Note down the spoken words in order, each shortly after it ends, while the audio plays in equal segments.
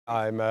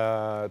I'm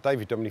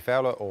Domminney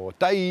Fowler, or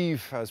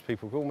Dave as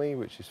people call me,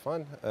 which is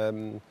fine.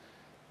 And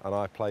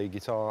I play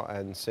guitar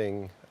and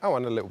sing,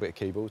 and a little bit of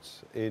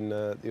keyboards in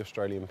the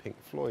Australian Pink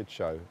Floyd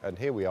Show. And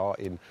here we are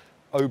in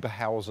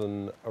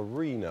Oberhausen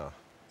Arena.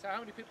 So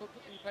how many people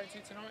are you playing to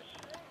tonight?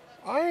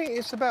 I think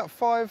it's about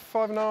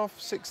 5,500,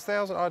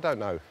 6,000. I don't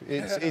know.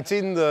 It's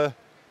in the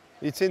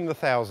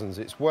thousands.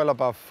 It's well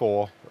above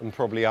 4 and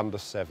probably under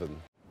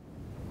 7.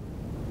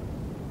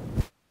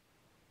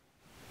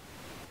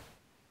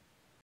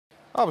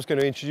 I was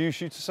going to introduce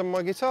you to some of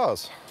my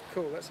guitars.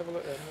 Cool, let's have a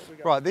look then. What we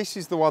got? Right, this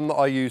is the one that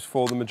I use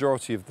for the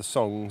majority of the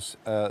songs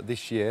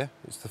this year.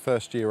 It's the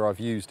first year I've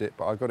used it,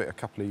 but I got it a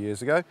couple of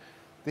years ago.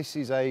 This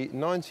is a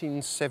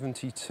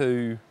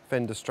 1972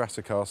 Fender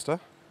Stratocaster.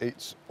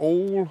 It's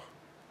all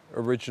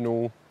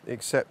original,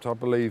 except I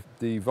believe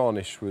the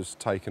varnish was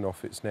taken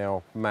off. It's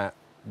now matte.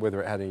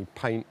 Whether it had any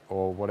paint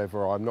or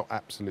whatever, I'm not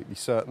absolutely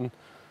certain.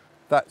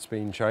 That's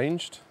been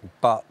changed,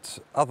 but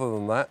other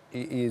than that,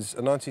 it is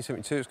a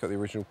 1972. It's got the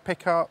original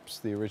pickups,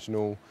 the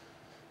original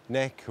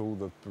neck, all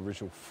the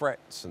original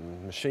frets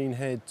and machine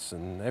heads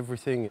and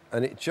everything,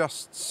 and it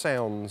just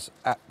sounds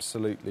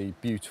absolutely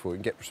beautiful. You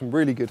can get some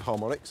really good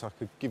harmonics. I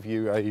could give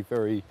you a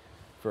very,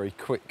 very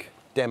quick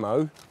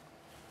demo.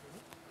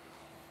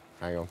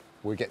 Hang on,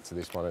 we'll get to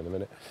this one in a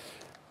minute.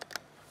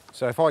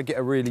 So if I get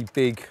a really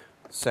big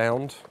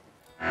sound,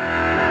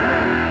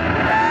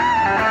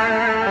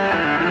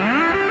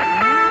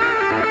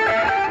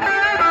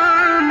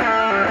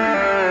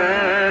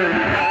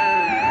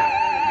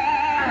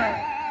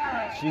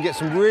 you can get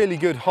some really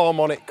good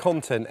harmonic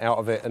content out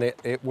of it, and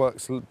it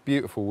works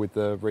beautiful with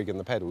the rig and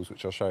the pedals,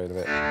 which I'll show you in a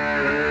bit.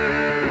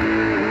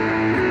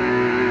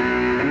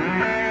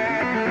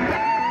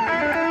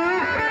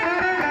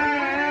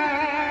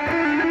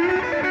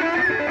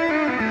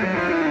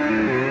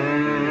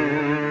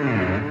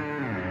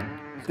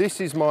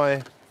 This is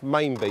my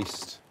main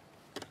beast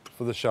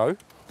for the show.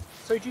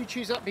 So do you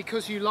choose that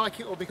because you like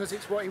it or because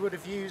it's what you would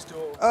have used?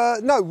 Or?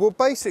 No, well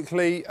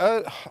basically,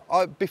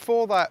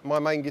 before that my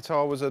main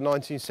guitar was a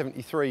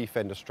 1973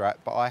 Fender Strat,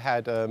 but I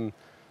had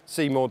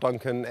Seymour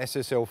Duncan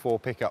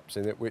SSL4 pickups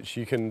in it, which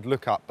you can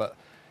look up, but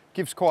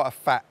gives quite a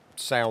fat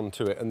sound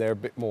to it, and they're a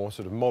bit more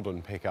sort of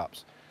modern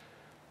pickups.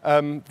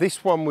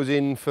 This one was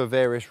in for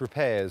various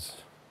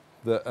repairs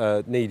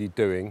that needed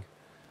doing,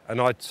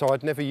 and so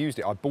I'd never used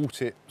it. I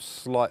bought it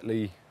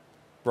slightly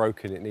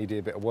broken, it needed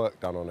a bit of work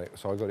done on it,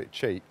 so I got it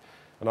cheap.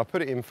 And I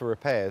put it in for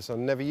repairs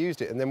and never used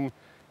it. And then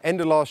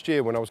end of last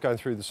year, when I was going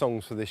through the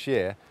songs for this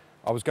year,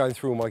 I was going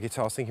through all my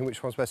guitars thinking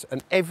which one's best.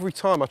 And every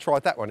time I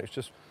tried that one, it was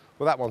just,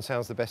 well, that one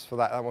sounds the best for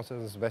that, that one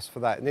sounds the best for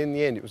that. And in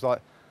the end, it was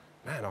like,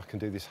 man, I can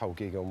do this whole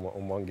gig on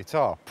one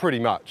guitar, pretty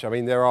much. I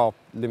mean, there are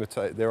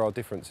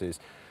differences.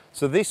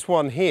 So this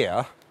one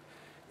here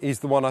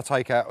is the one I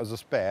take out as a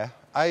spare.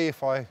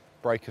 If I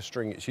break a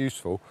string, it's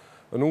useful.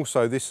 And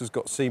also this has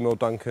got Seymour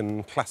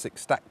Duncan classic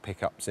stack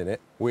pickups in it,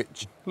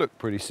 which look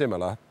pretty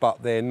similar,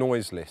 but they're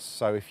noiseless.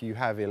 So if you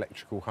have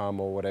electrical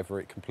hum or whatever,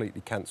 it completely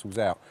cancels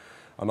out.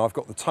 And I've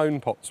got the tone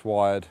pots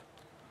wired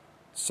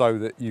so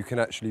that you can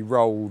actually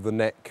roll the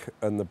neck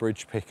and the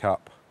bridge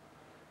pickup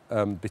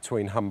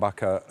between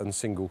humbucker and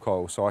single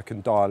coil. So I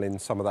can dial in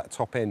some of that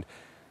top end.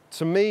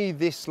 To me,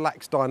 this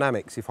lacks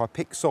dynamics. If I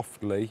pick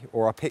softly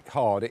or I pick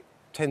hard, it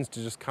tends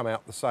to just come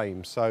out the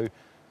same. So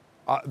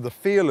the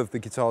feel of the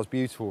guitar is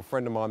beautiful. A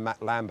friend of mine,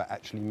 Matt Lambert,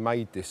 actually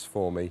made this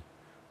for me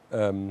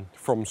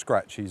from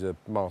scratch. He's a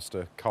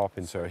master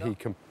carpenter. So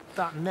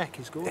that neck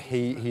is gorgeous.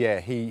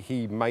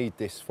 He made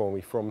this for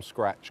me from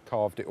scratch,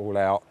 carved it all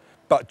out.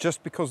 But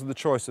just because of the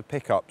choice of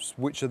pickups,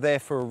 which are there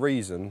for a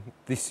reason,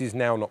 this is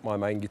now not my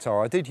main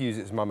guitar. I did use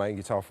it as my main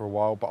guitar for a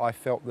while, but I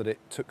felt that it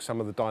took some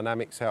of the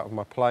dynamics out of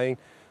my playing.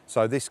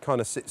 So this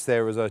kind of sits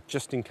there as a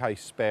just in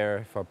case spare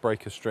if I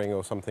break a string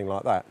or something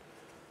like that.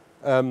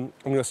 I'm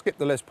going to skip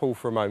the Les Paul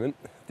for a moment.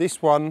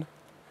 This one,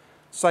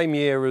 same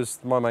year as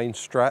my main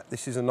Strat.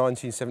 This is a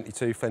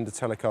 1972 Fender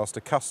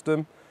Telecaster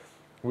Custom,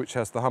 which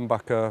has the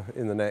humbucker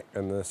in the neck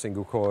and the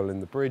single coil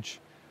in the bridge.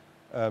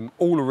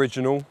 All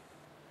original,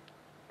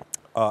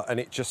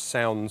 and it just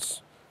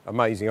sounds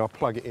amazing. I'll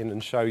plug it in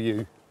and show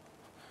you.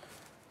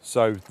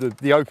 So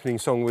the opening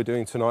song we're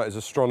doing tonight is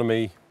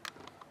Astronomy,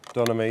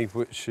 Domminney,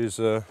 which is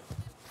an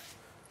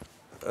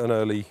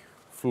early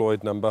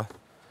Floyd number,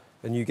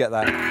 and you get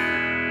that.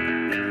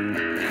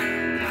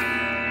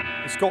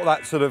 It's got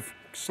that sort of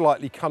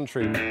slightly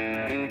country.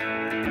 And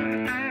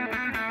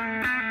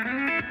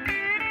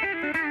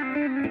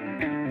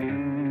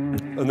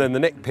then the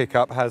neck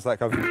pickup has that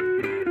kind of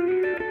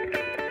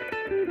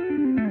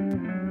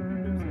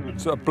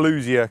sort of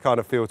bluesier kind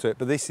of feel to it.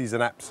 But this is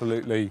an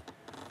absolutely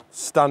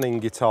stunning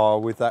guitar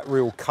with that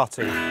real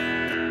cutting.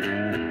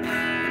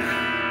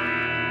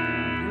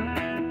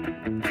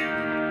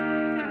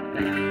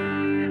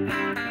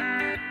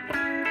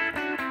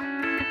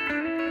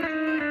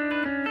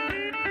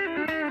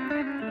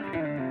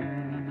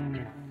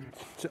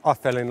 I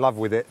fell in love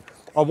with it.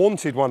 I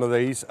wanted one of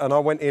these and I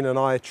went in and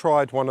I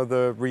tried one of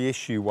the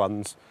reissue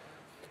ones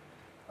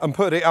and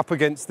put it up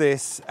against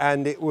this,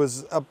 and it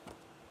was about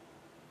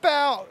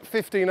about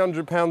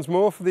 £1,500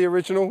 more for the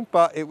original,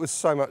 but it was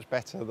so much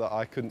better that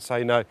I couldn't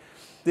say no.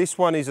 This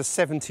one is a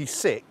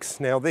 76.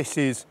 Now this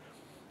is,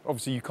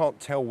 obviously you can't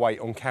tell weight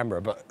on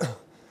camera, but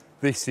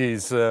this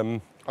is,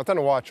 I don't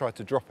know why I tried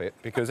to drop it,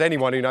 because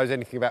anyone who knows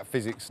anything about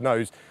physics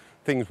knows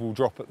things will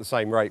drop at the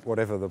same rate,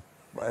 whatever the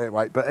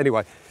weight. But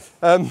anyway,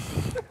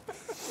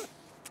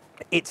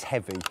 it's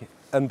heavy.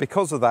 And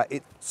because of that,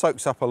 it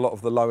soaks up a lot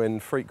of the low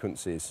end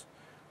frequencies,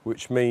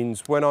 which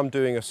means when I'm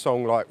doing a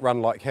song like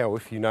Run Like Hell,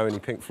 if you know any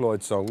Pink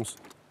Floyd songs,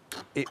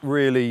 it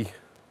really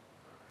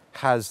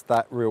has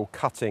that real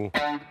cutting.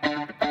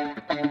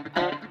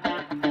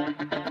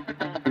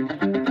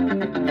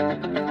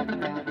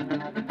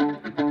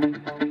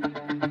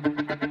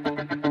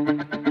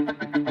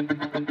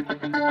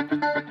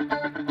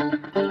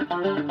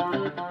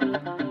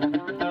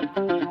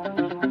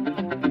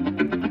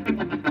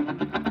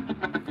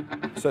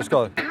 So let's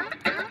go.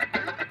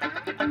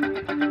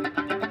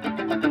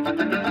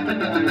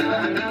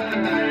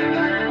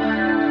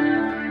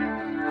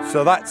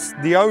 So that's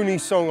the only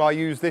song I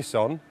use this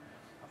on.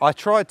 I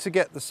tried to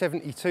get the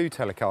 72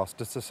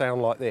 Telecaster to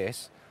sound like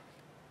this,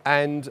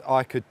 and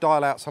I could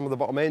dial out some of the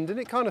bottom end and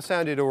it kind of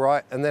sounded all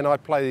right, and then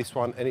I'd play this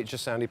one and it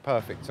just sounded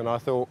perfect. And I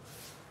thought,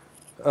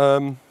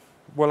 well,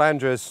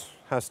 Andres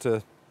has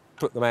to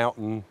put them out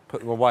and put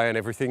them away and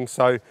everything,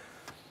 so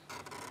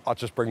I'll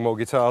just bring more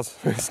guitars.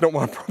 It's not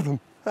my problem.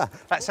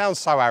 That sounds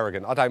so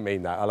arrogant. I don't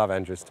mean that. I love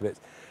Andres to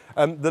bits.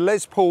 The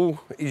Les Paul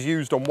is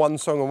used on one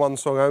song and one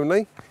song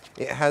only.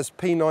 It has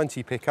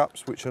P90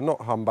 pickups, which are not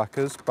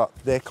humbuckers, but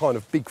they're kind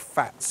of big,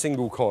 fat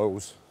single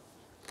coils.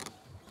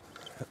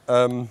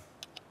 And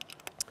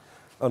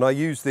I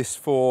use this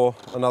for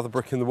Another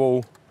Brick in the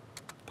Wall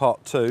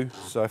Part 2.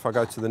 So if I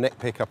go to the neck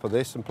pickup of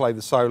this and play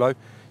the solo,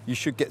 you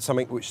should get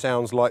something which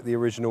sounds like the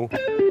original.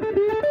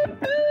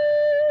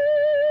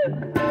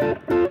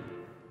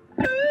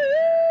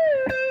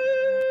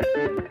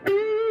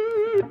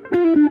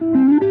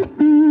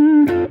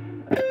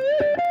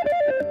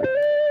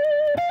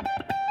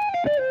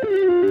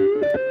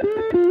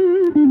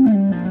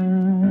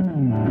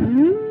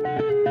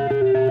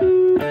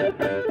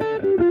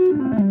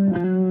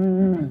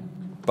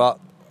 But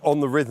on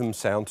the rhythm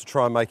sound, to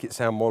try and make it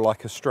sound more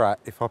like a Strat,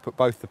 if I put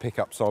both the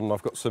pickups on,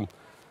 I've got some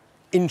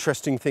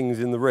interesting things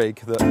in the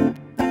rig that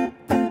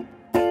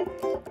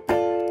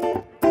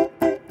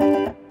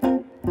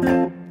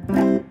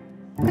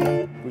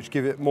which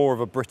give it more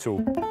of a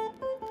brittle.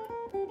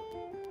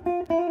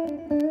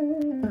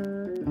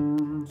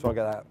 So I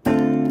get that.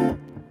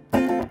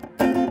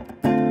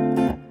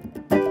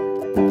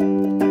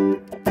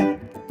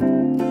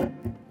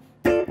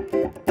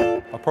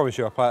 I promise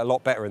you I play it a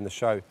lot better in the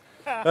show.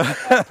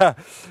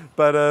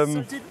 But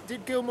so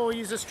did Gilmour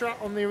use a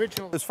Strat on the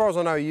original? As far as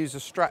I know, he used a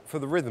Strat for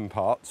the rhythm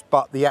parts,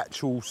 but the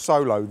actual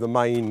solo, the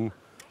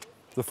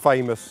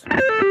famous,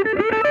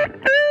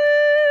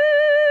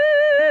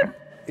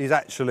 is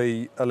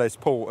actually a Les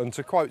Paul. And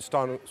to quote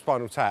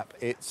Spinal Tap,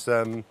 it's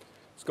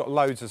got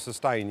loads of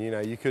sustain. You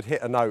know, you could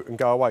hit a note and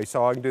go away,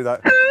 so I can do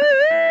that.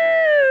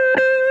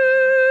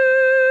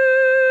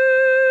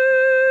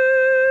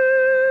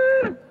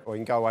 Or you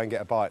can go away and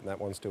get a bite, and that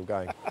one's still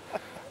going.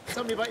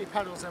 Tell me about your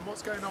pedals then.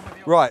 What's going on with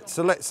the Right,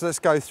 so let's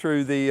go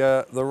through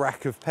the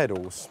rack of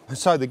pedals.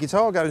 So the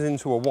guitar goes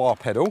into a wah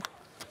pedal,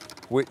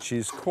 which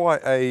is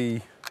quite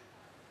a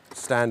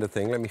standard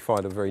thing. Let me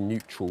find a very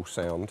neutral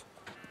sound.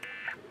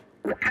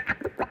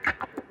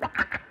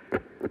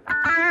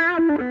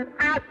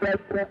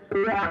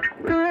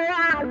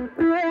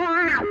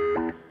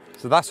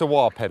 So that's a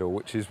wah pedal,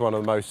 which is one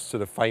of the most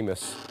sort of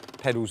famous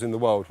pedals in the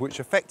world,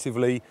 which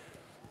effectively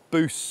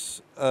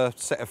boosts a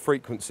set of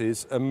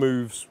frequencies and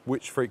moves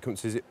which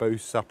frequencies it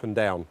boosts up and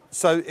down.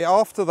 So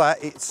after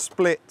that, it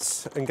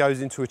splits and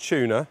goes into a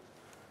tuner.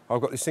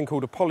 I've got this thing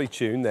called a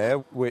polytune there,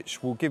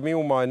 which will give me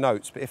all my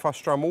notes, but if I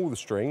strum all the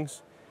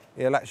strings,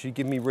 it'll actually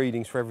give me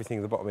readings for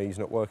everything. The bottom E is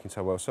not working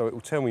so well, so it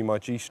will tell me my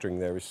G string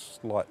there is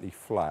slightly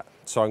flat.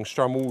 So I can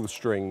strum all the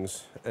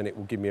strings and it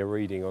will give me a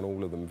reading on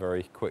all of them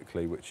very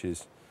quickly, which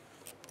is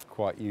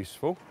quite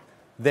useful.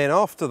 Then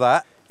after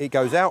that, it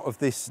goes out of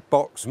this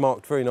box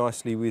marked very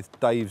nicely with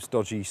Dave's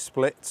dodgy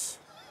splits,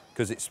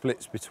 because it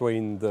splits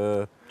between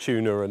the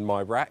tuner and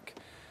my rack,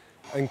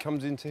 and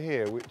comes into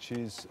here, which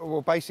is,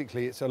 well,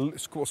 basically it's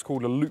what's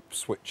called a loop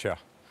switcher.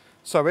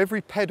 So every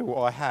pedal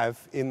I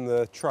have in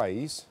the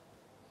trays,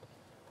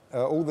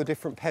 all the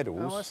different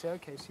pedals. Oh, I see,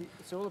 okay,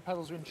 so all the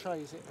pedals are in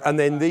trays. And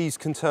then these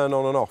can turn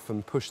on and off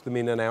and push them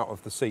in and out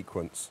of the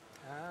sequence.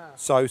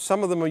 So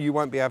some of them you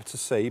won't be able to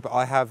see, but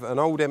I have an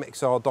old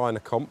MXR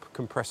Dynacomp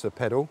compressor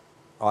pedal.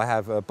 I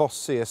have a Boss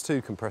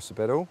CS2 compressor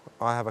pedal.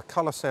 I have a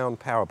Colour Sound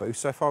power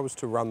boost. So if I was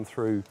to run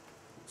through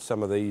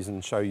some of these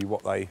and show you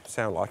what they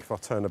sound like, if I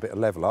turn a bit of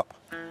level up.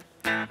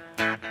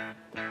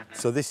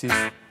 So this is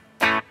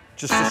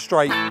just a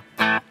straight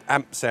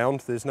amp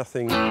sound. There's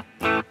nothing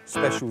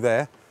special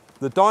there.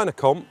 The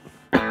Dynacomp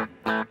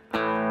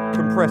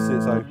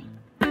compresses, so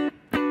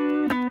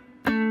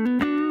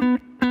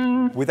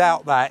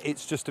without that,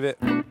 it's just a bit,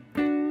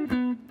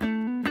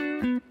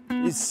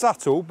 It's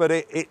subtle, but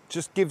it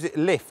just gives it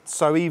lift.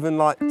 So even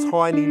like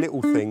tiny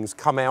little things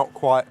come out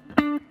quite.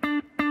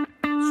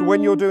 So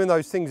when you're doing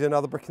those things in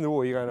Another Brick in the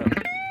Wall, you're going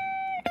to,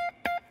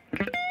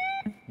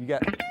 you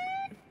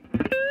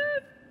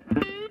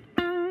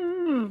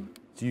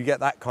get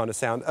that kind of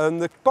sound.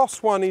 And the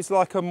Boss one is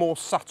like a more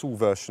subtle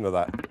version of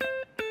that.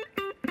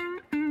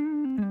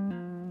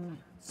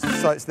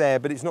 So it's there,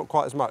 but it's not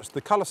quite as much.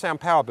 The Colour Sound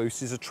Power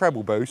Boost is a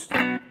treble boost,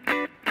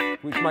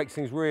 which makes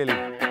things really.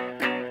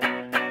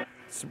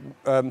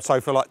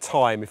 So for like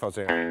time, if I was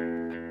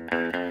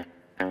doing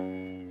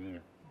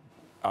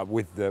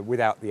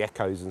without the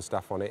echoes and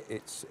stuff on it,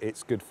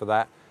 it's good for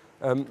that.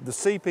 The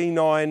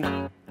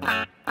CP9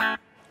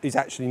 is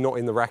actually not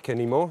in the rack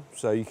anymore,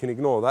 so you can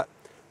ignore that.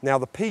 Now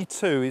the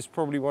P2 is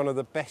probably one of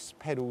the best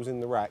pedals in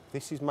the rack.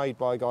 This is made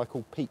by a guy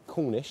called Pete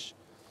Cornish,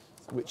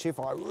 which if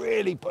I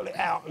really pull it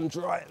out and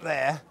dry it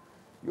there,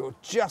 you'll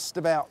just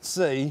about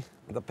see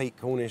the Pete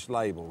Cornish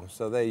label.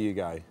 So there you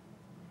go.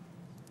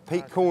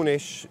 Pete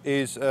Cornish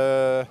is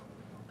a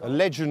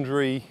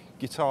legendary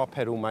guitar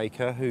pedal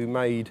maker who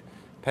made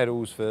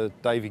pedals for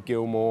David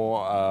Gilmour.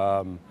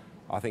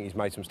 I think he's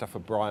made some stuff for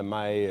Brian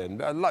May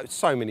and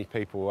so many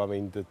people. I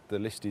mean, the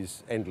list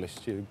is endless.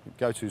 You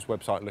go to his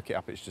website and look it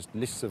up, it's just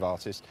lists of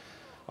artists.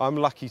 I'm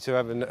lucky to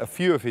have a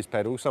few of his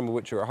pedals, some of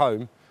which are at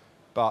home,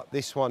 but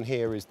this one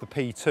here is the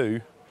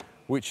P2,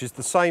 which is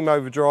the same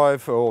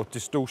overdrive or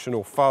distortion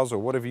or fuzz or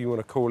whatever you want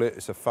to call it.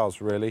 It's a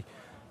fuzz really,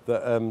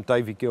 that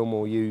David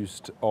Gilmour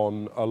used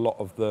on a lot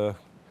of the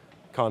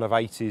kind of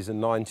 80s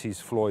and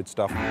 90s Floyd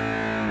stuff.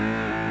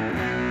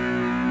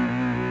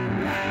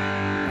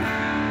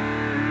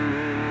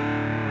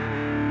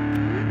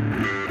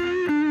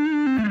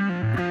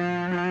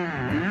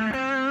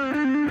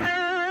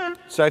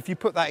 So if you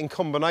put that in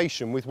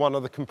combination with one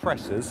of the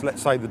compressors,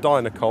 let's say the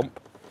Dynacomp,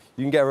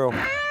 you can get a real.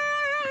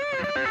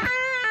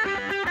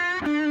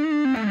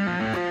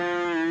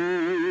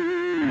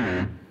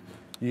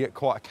 You get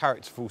quite a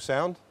characterful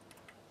sound.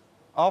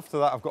 After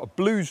that, I've got a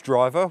blues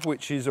driver,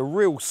 which is a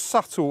real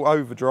subtle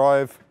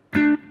overdrive.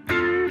 So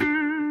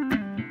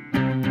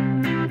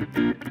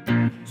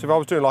if I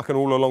was doing like an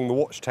All Along the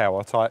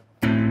Watchtower type.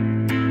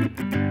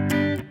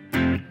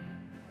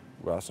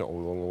 Well, that's not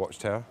All Along the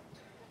Watchtower.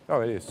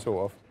 Oh, it is,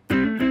 sort of.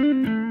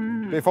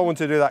 But if I want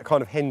to do that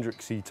kind of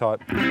Hendrixy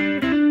type.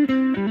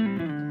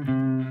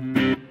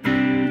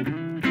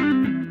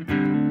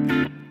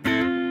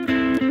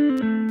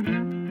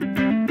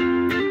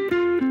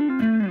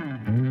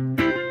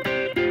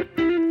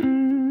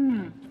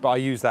 But I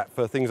use that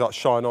for things like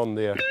Shine On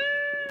there.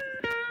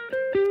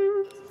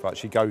 If I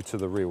actually go to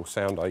the real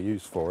sound I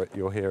use for it,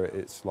 you'll hear it,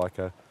 it's like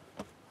a.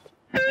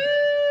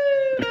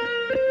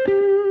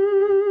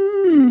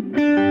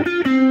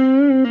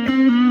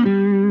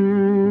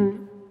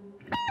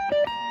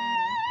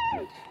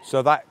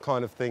 So that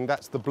kind of thing,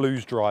 that's the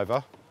blues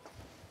driver.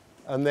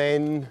 And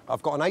then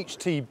I've got an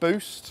HT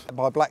Boost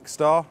by Black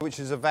Star, which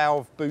is a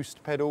valve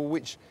boost pedal,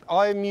 which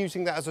I'm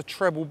using that as a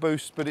treble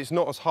boost, but it's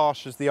not as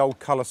harsh as the old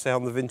Colour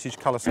Sound, the vintage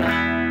Colour Sound.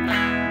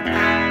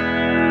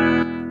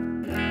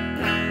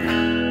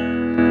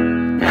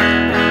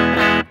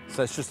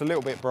 So it's just a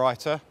little bit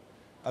brighter.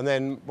 And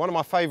then one of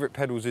my favourite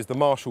pedals is the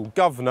Marshall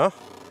Governor,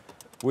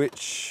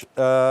 which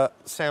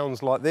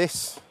sounds like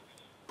this.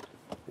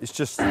 It's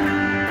just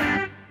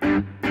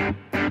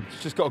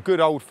got a good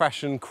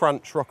old-fashioned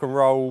crunch rock and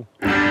roll.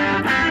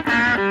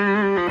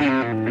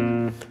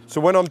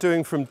 So when I'm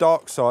doing From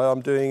Dark Side, I'm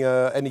doing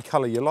Any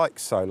Colour You Like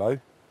solo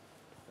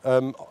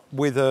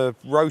with a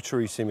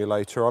rotary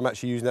simulator. I'm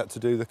actually using that to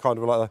do the kind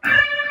of like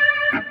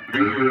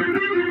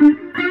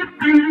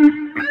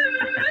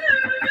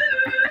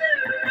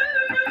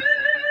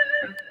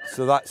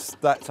So that's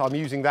I'm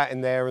using that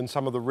in there and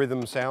some of the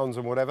rhythm sounds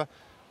and whatever.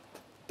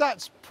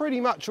 That's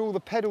pretty much all the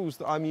pedals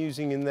that I'm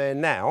using in there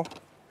now.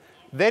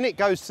 Then it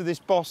goes to this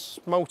Boss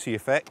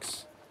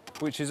multi-effects,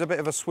 which is a bit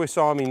of a Swiss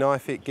Army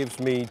knife. It gives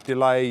me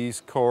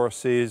delays,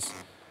 choruses.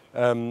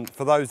 For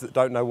those that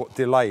don't know what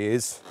delay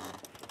is,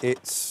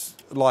 it's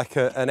like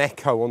an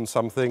echo on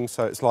something,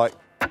 so it's like,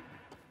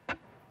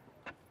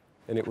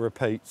 and it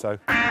repeats, so.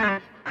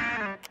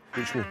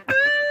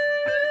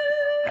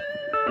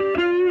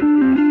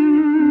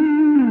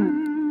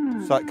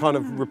 So it kind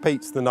of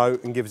repeats the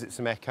note and gives it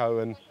some echo,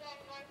 and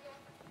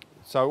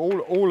so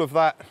all of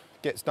that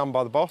gets done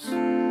by the Boss.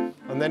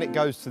 And then it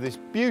goes to this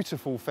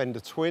beautiful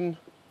Fender Twin,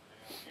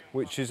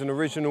 which is an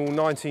original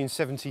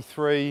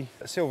 1973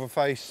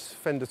 Silverface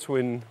Fender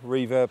Twin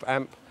reverb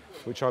amp,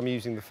 which I'm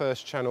using the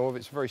first channel of.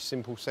 It's a very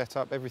simple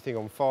setup, everything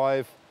on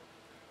 5,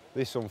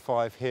 this on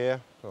 5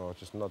 here. Oh, I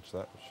just nudged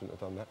that, I shouldn't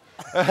have done that.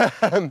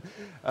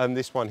 And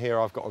this one here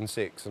I've got on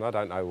 6, and I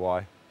don't know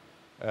why.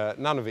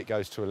 None of it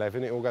goes to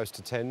 11, it all goes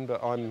to 10,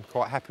 but I'm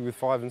quite happy with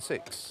 5 and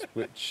 6,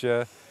 which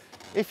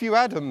if you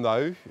add them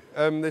though,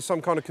 there's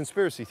some kind of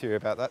conspiracy theory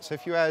about that. So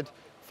if you add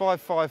 5,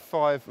 5,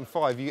 5 and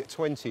 5, you get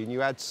 20, and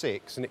you add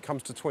 6 and it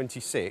comes to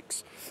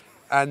 26.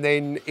 And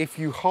then if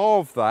you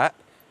halve that,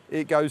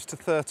 it goes to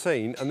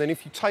 13. And then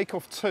if you take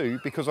off 2,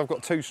 because I've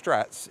got 2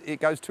 strats, it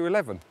goes to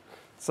 11.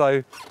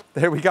 So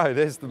there we go,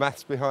 there's the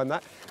maths behind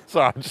that.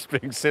 Sorry, I'm just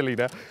being silly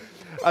now.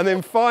 And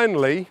then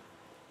finally,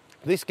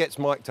 this gets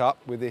mic'd up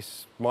with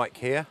this mic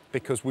here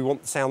because we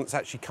want the sound that's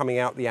actually coming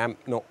out the amp,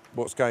 not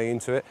what's going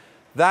into it.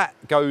 That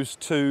goes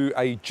to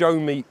a Joe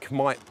Meek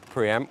mic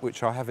preamp,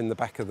 which I have in the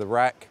back of the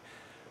rack,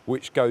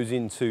 which goes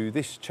into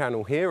this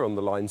channel here on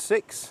the line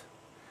 6.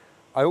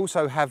 I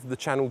also have the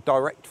channel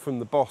direct from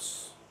the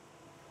Boss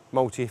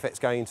multi-effects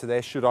going into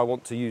there, should I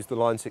want to use the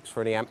line 6 for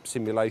any amp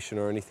simulation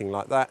or anything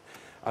like that.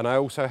 And I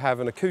also have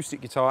an acoustic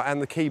guitar and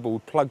the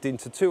keyboard plugged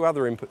into 2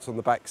 other inputs on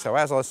the back. So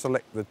as I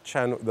select the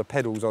channel, the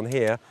pedals on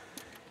here,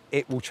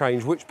 it will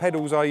change which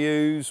pedals I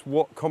use,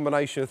 what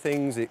combination of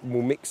things, it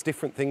will mix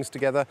different things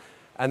together.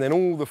 And then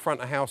all the front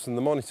of house and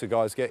the monitor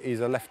guys get is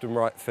a left and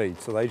right feed.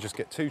 So they just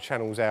get 2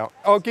 channels out.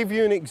 I'll give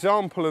you an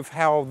example of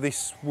how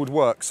this would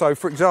work. So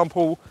for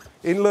example,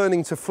 in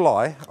Learning to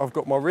Fly, I've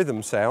got my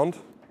rhythm sound,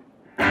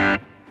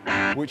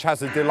 which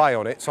has a delay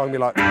on it. So I'm gonna be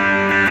like,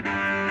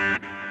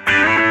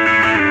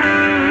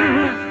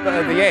 but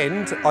at the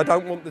end, I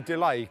don't want the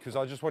delay because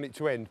I just want it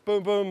to end.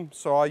 Boom, boom.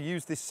 So I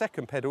use this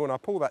second pedal and I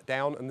pull that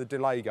down and the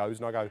delay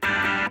goes and I go,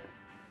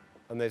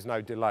 and there's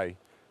no delay.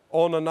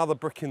 On another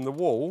brick in the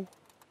wall,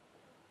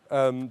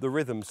 the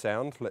rhythm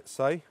sound, let's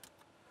say,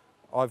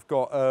 I've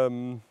got,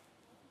 and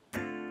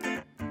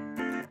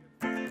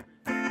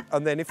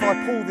then if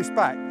I pull this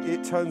back,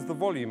 it turns the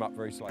volume up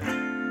very slowly.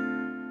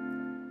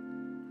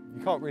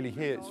 You can't really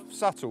hear, it's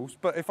subtle,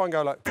 but if I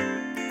go like,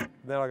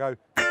 then I go,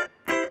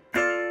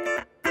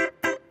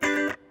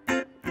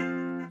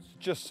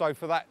 just so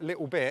for that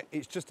little bit,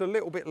 it's just a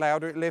little bit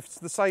louder, it lifts.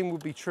 The same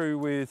would be true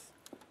with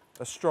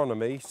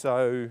astronomy.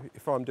 So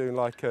if I'm doing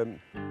like, so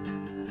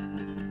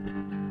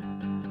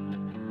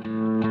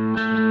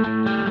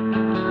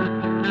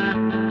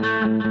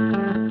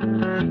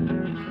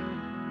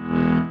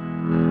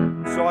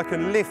I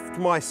can lift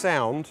my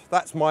sound,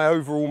 that's my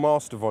overall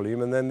master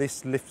volume, and then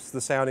this lifts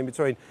the sound in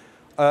between.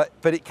 But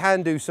it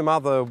can do some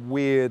other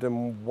weird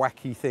and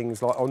wacky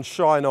things, like on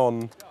Shine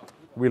On,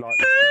 we like,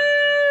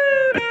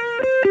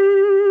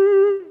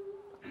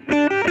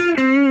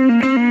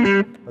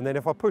 and then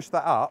if I push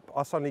that up,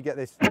 I suddenly get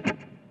this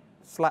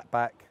slap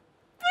back.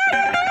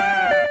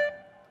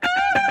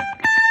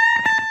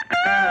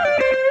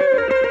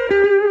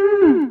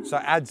 So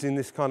it adds in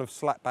this kind of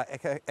slap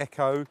back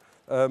echo.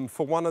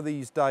 For one of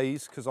these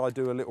days, because I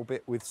do a little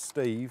bit with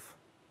Steve,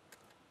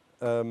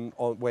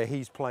 where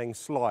he's playing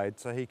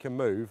slide so he can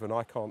move and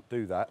I can't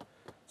do that.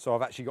 So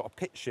I've actually got a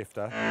pitch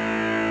shifter.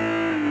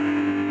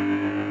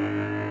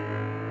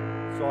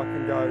 So I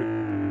can go.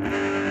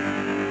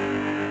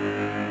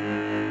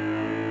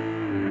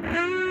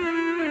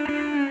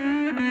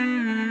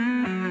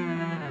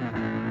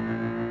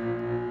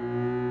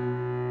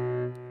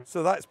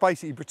 So that's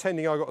basically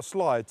pretending I got a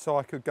slide, so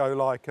I could go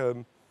like,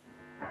 hang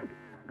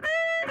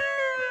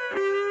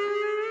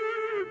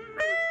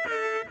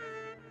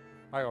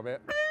on a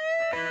bit.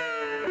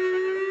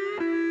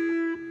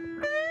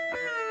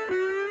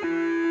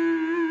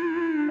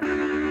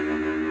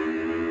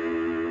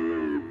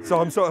 So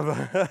I'm sort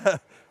of,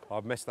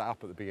 I've messed that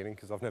up at the beginning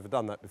because I've never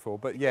done that before,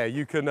 but yeah,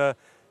 you can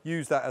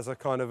use that as a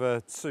kind of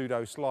a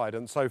pseudo slide.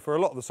 And so for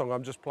a lot of the song,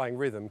 I'm just playing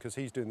rhythm because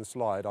he's doing the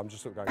slide. I'm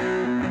just sort of going,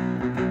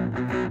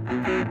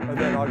 and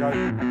then I go.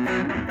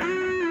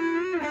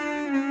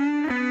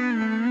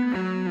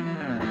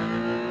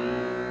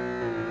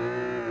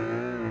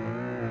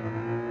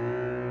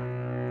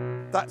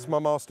 That's my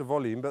master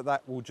volume, but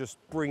that will just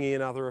bring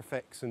in other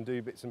effects and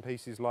do bits and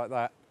pieces like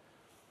that.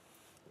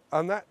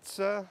 And that's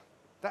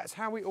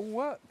how it all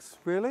works,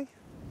 really.